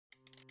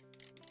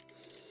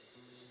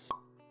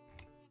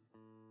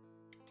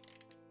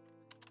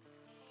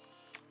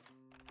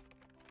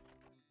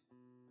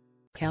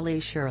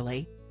Kellie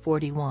Shirley,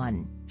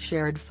 41,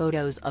 shared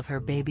photos of her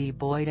baby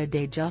boy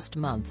today just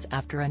months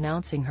after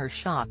announcing her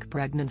shock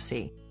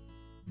pregnancy.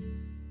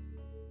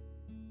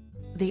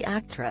 The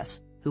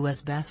actress, who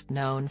is best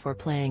known for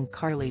playing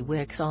Carly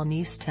Wicks on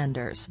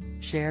EastEnders,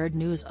 shared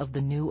news of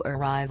the new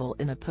arrival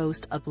in a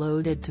post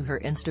uploaded to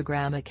her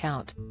Instagram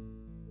account.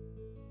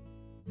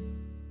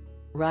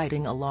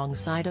 Writing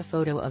alongside a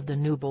photo of the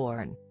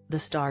newborn, the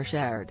star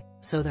shared,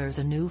 "So there's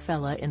a new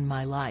fella in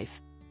my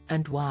life.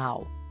 And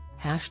wow.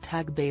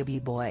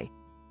 #babyboy."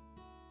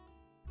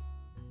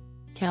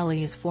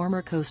 Kellie's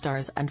former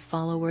co-stars and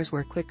followers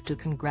were quick to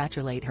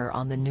congratulate her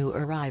on the new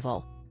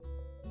arrival.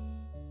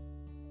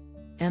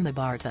 Emma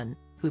Barton,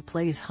 who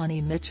plays Honey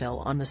Mitchell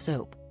on the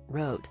soap,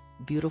 wrote,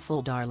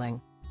 "Beautiful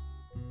darling.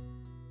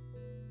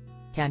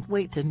 Can't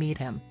wait to meet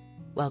him."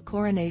 While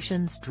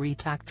Coronation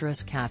Street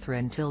actress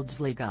Catherine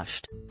Tildesley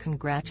gushed,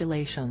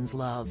 "Congratulations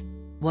love.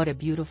 What a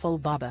beautiful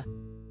baba."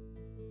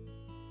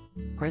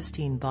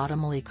 Christine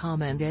Bottomley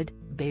commented,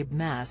 "Babe,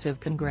 massive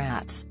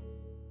congrats."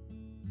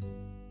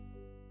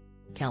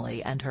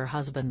 Kellie and her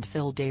husband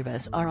Phil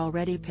Davis are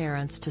already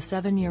parents to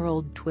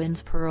 7-year-old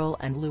twins Pearl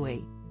and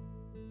Louie.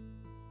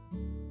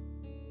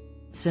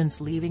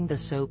 Since leaving the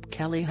soap,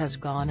 Kellie has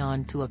gone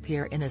on to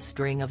appear in a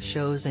string of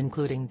shows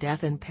including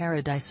Death in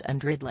Paradise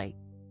and Ridley.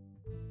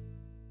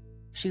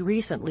 She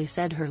recently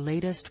said her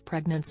latest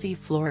pregnancy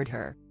floored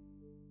her.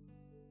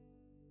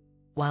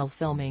 While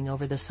filming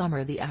over the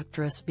summer, the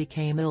actress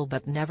became ill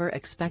but never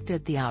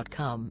expected the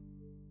outcome.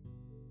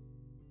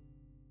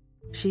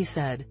 She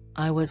said,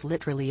 "I was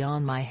literally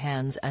on my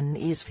hands and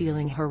knees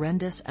feeling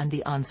horrendous, and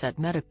the on-set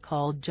medic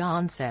called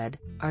John said,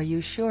 'Are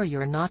you sure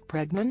you're not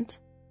pregnant?'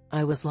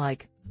 I was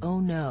like, 'Oh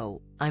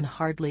no, I'm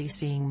hardly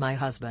seeing my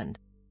husband.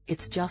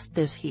 It's just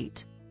this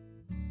heat.'"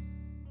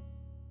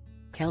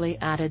 Kellie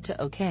added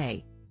to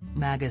OK!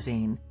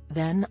 Magazine,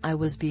 "Then I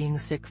was being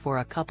sick for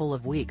a couple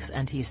of weeks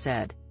and he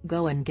said,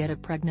 'Go and get a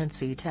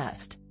pregnancy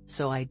test,'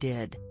 so I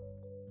did.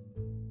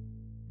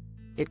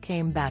 It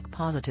came back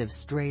positive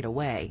straight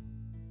away.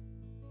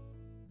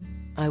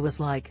 I was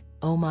like,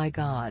 oh my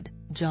God,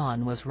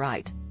 John was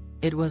right.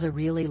 It was a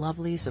really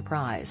lovely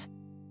surprise.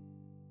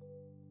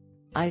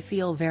 I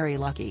feel very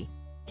lucky."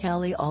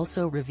 Kellie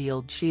also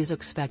revealed she's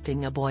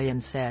expecting a boy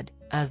and said,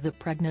 "As the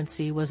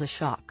pregnancy was a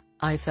shock,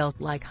 I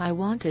felt like I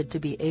wanted to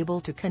be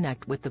able to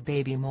connect with the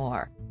baby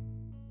more.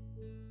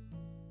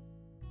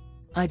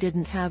 I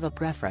didn't have a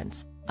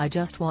preference, I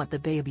just want the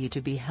baby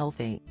to be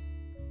healthy."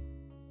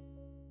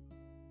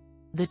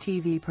 The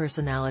TV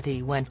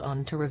personality went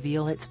on to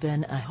reveal it's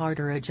been a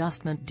harder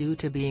adjustment due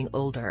to being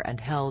older and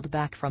held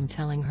back from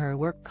telling her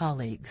work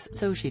colleagues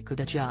so she could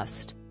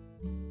adjust.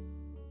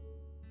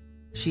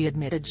 She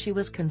admitted she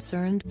was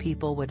concerned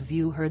people would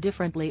view her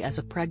differently as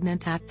a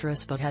pregnant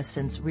actress, but has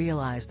since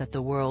realized that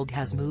the world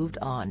has moved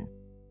on.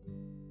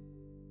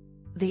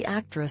 The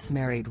actress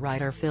married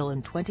writer Phil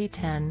in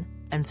 2010,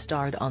 and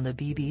starred on the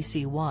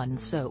BBC One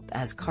soap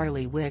as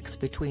Carly Wicks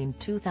between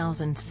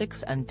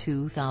 2006 and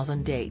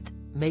 2008,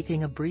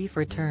 making a brief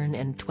return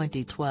in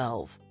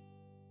 2012.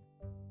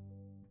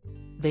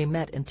 They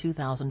met in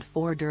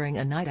 2004 during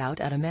a night out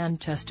at a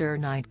Manchester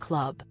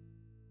nightclub.